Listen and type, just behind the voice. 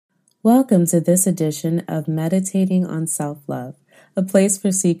Welcome to this edition of Meditating on Self-Love, a place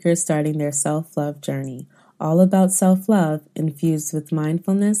for seekers starting their self-love journey, all about self-love infused with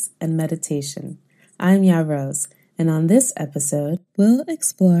mindfulness and meditation. I'm Ya Rose, and on this episode, we'll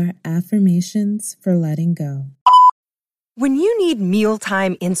explore affirmations for letting go. When you need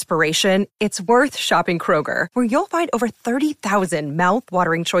mealtime inspiration, it's worth shopping Kroger, where you'll find over 30,000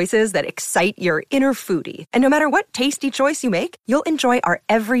 mouth-watering choices that excite your inner foodie. And no matter what tasty choice you make, you'll enjoy our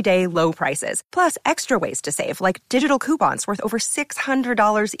everyday low prices, plus extra ways to save, like digital coupons worth over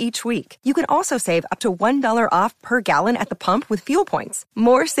 $600 each week. You can also save up to $1 off per gallon at the pump with fuel points.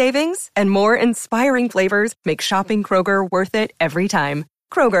 More savings and more inspiring flavors make shopping Kroger worth it every time.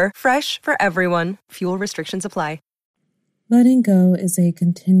 Kroger, fresh for everyone. Fuel restrictions apply. Letting go is a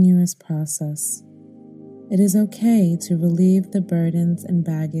continuous process. It is okay to relieve the burdens and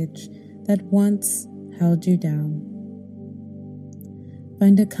baggage that once held you down.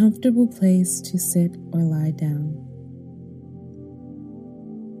 Find a comfortable place to sit or lie down.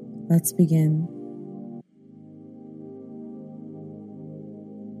 Let's begin.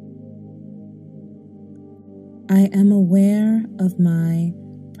 I am aware of my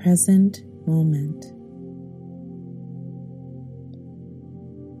present moment.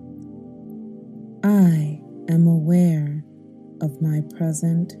 I am aware of my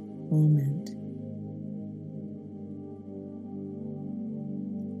present moment.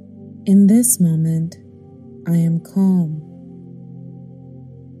 In this moment, I am calm.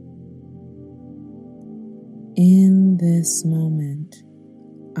 In this moment,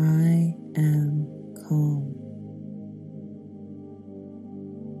 I am calm.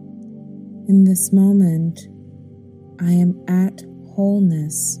 In this moment, I am at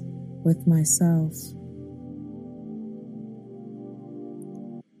wholeness with myself.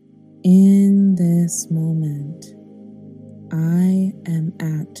 In this moment, I am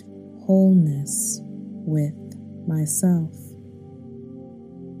at wholeness with myself.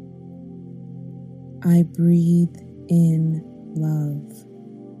 I breathe in love.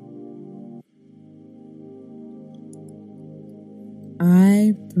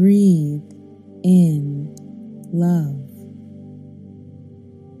 I breathe in love.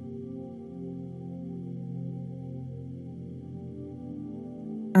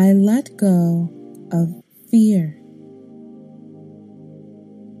 I let go of fear.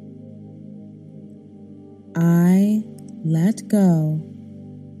 I let go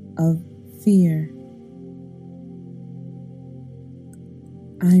of fear.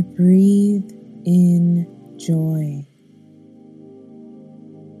 I breathe in joy.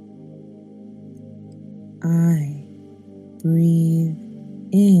 I breathe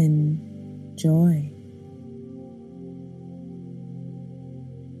in joy.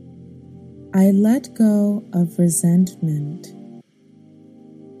 I let go of resentment.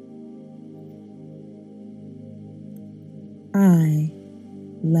 I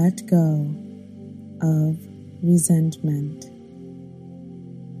let go of resentment.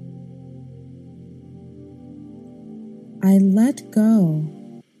 I let go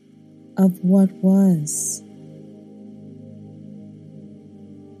of what was.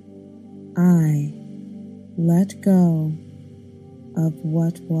 I let go of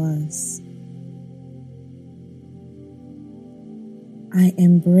what was. I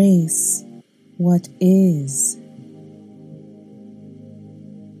embrace what is.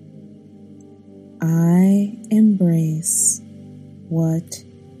 I embrace what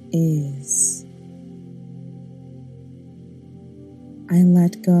is. I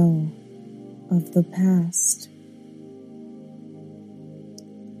let go of the past.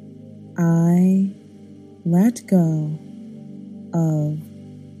 I let go of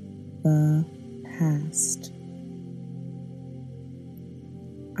the past.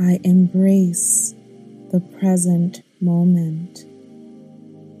 I embrace the present moment.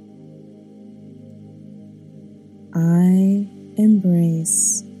 I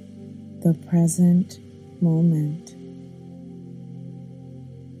embrace the present moment.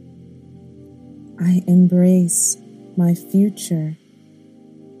 I embrace my future.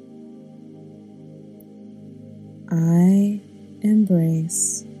 I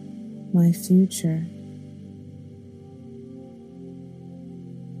embrace my future.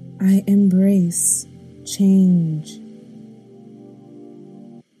 I embrace change.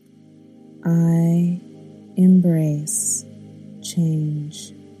 I embrace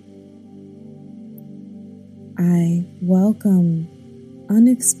change. I welcome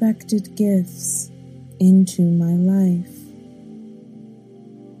unexpected gifts into my life.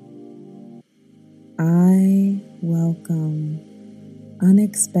 I welcome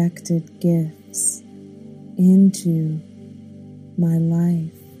unexpected gifts into my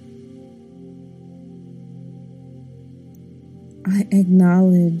life. I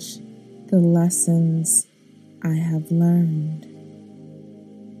acknowledge the lessons I have learned.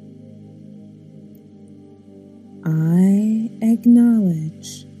 I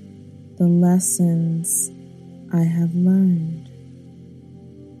acknowledge the lessons I have learned.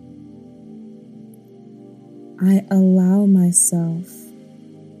 I allow myself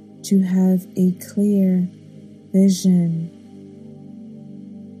to have a clear vision.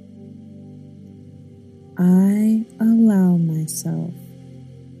 I allow myself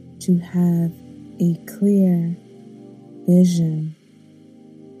to have a clear vision.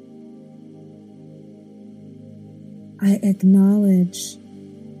 I acknowledge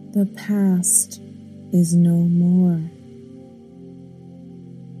the past is no more.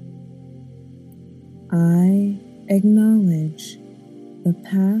 I acknowledge the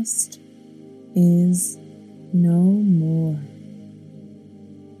past is no more.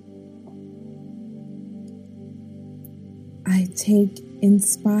 I take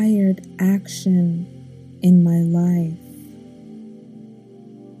inspired action in my life.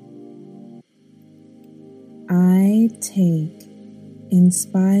 I take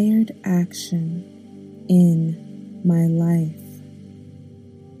inspired action in my life.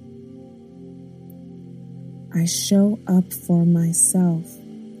 I show up for myself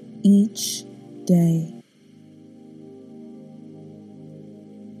each day.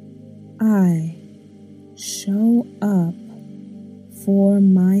 I show up for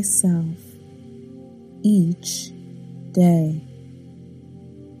myself each day.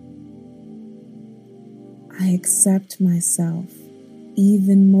 I accept myself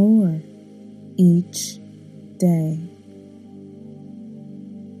even more each day.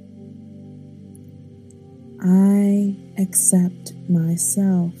 I accept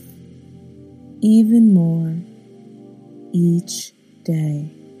myself even more each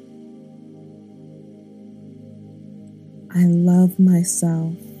day. I love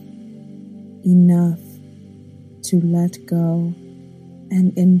myself enough to let go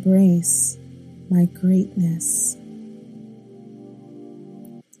and embrace my greatness.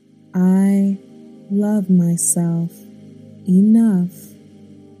 I love myself enough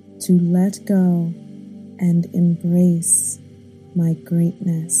to let go and embrace my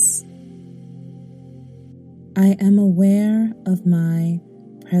greatness. I am aware of my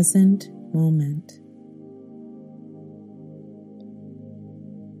present moment.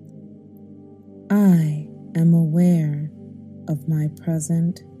 I am aware of my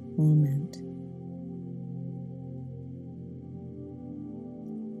present moment.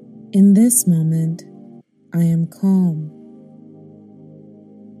 In this moment, I am calm.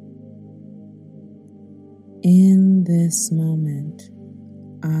 In this moment,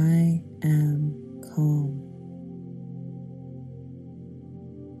 I am calm.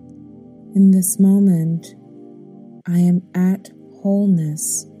 In this moment, I am at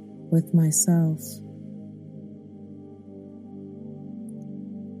wholeness with myself.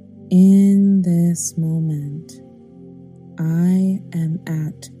 In this moment, I am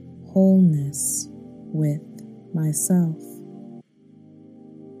at wholeness with myself.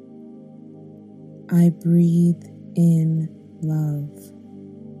 I breathe in love.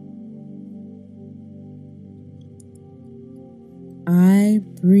 I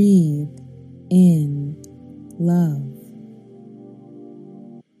breathe in love.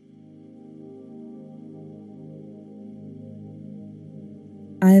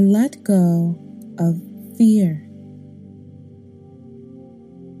 I let go of fear.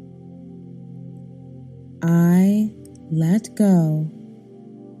 I let go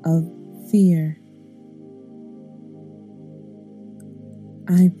of fear.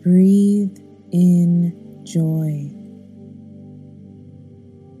 I breathe in joy.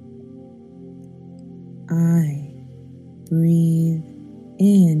 I breathe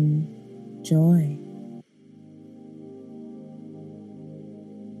in joy.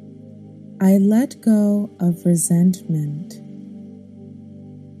 I let go of resentment.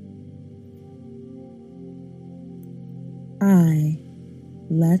 I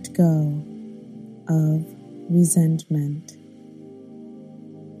let go of resentment.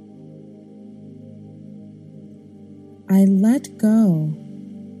 I let go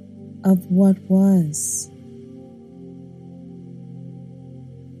of what was.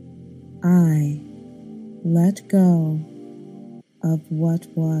 I let go of what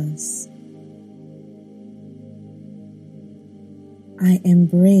was. I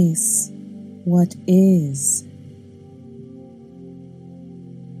embrace what is.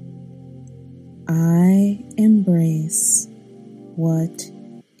 I embrace what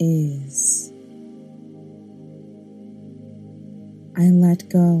is. I let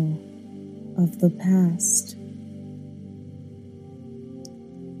go of the past.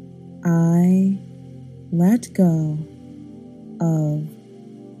 I let go of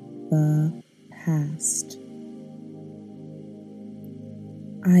the past.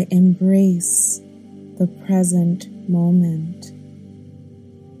 I embrace the present moment.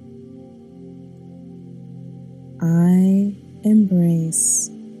 I embrace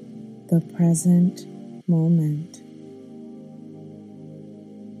the present moment.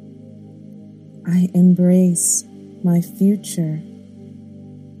 I embrace my future.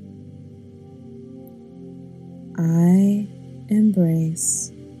 I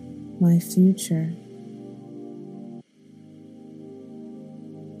embrace my future.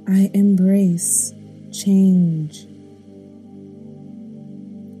 I embrace change.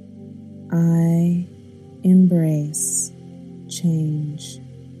 I embrace change.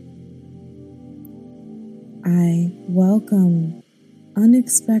 I welcome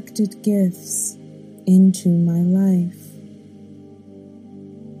unexpected gifts into my life.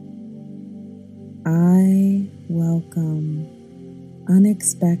 I welcome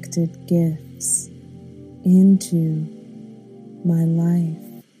unexpected gifts into my life.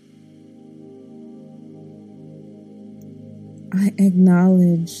 I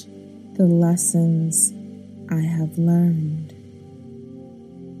acknowledge the lessons I have learned.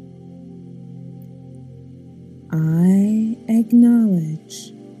 I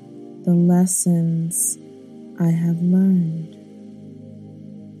acknowledge the lessons I have learned.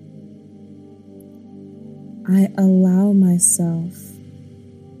 I allow myself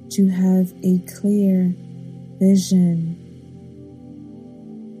to have a clear vision.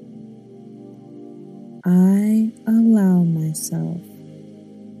 I allow myself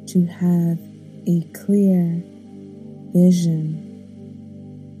to have a clear vision.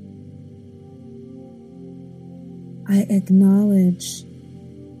 I acknowledge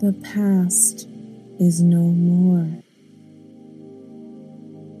the past is no more.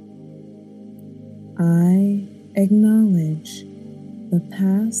 I acknowledge the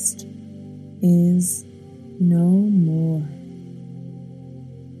past is no more.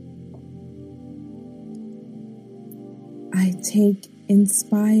 I take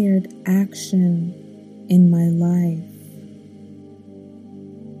inspired action in my life.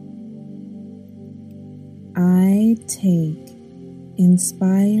 I take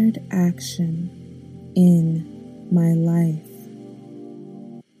inspired action in my life.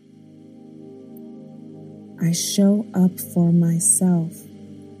 I show up for myself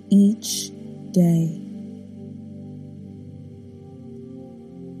each day.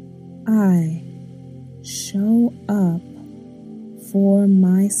 I show up for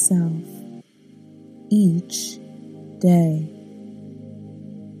myself each day.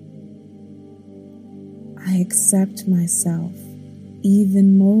 I accept myself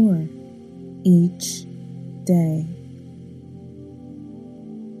even more each day.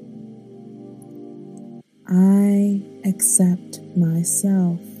 I accept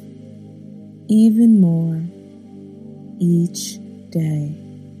myself even more each day.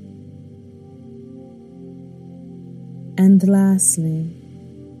 And lastly,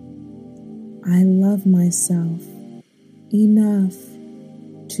 I love myself enough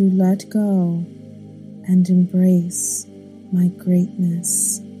to let go and embrace my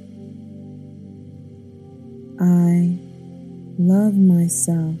greatness. I love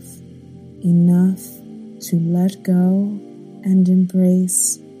myself enough to let go and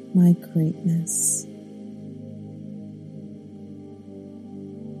embrace my greatness.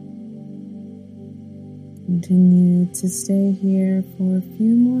 Continue to stay here for a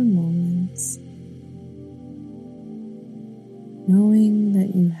few more moments, knowing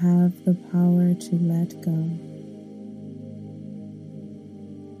that you have the power to let go.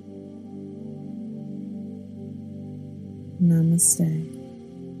 Namaste.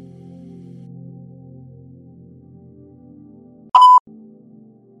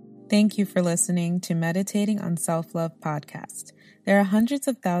 Thank you for listening to Meditating on Self-Love podcast. There are hundreds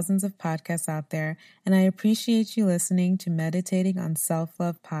of thousands of podcasts out there, and I appreciate you listening to Meditating on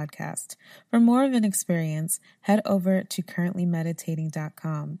Self-Love podcast. For more of an experience, head over to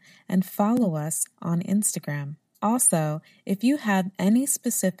currentlymeditating.com and follow us on Instagram. Also, if you have any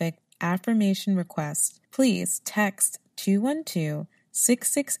specific affirmation requests, please text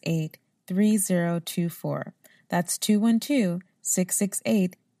 212-668-3024. That's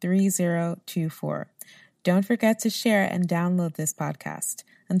 212-668-3024. Don't forget to share and download this podcast.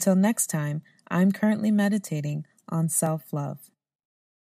 Until next time, I'm currently meditating on self-love.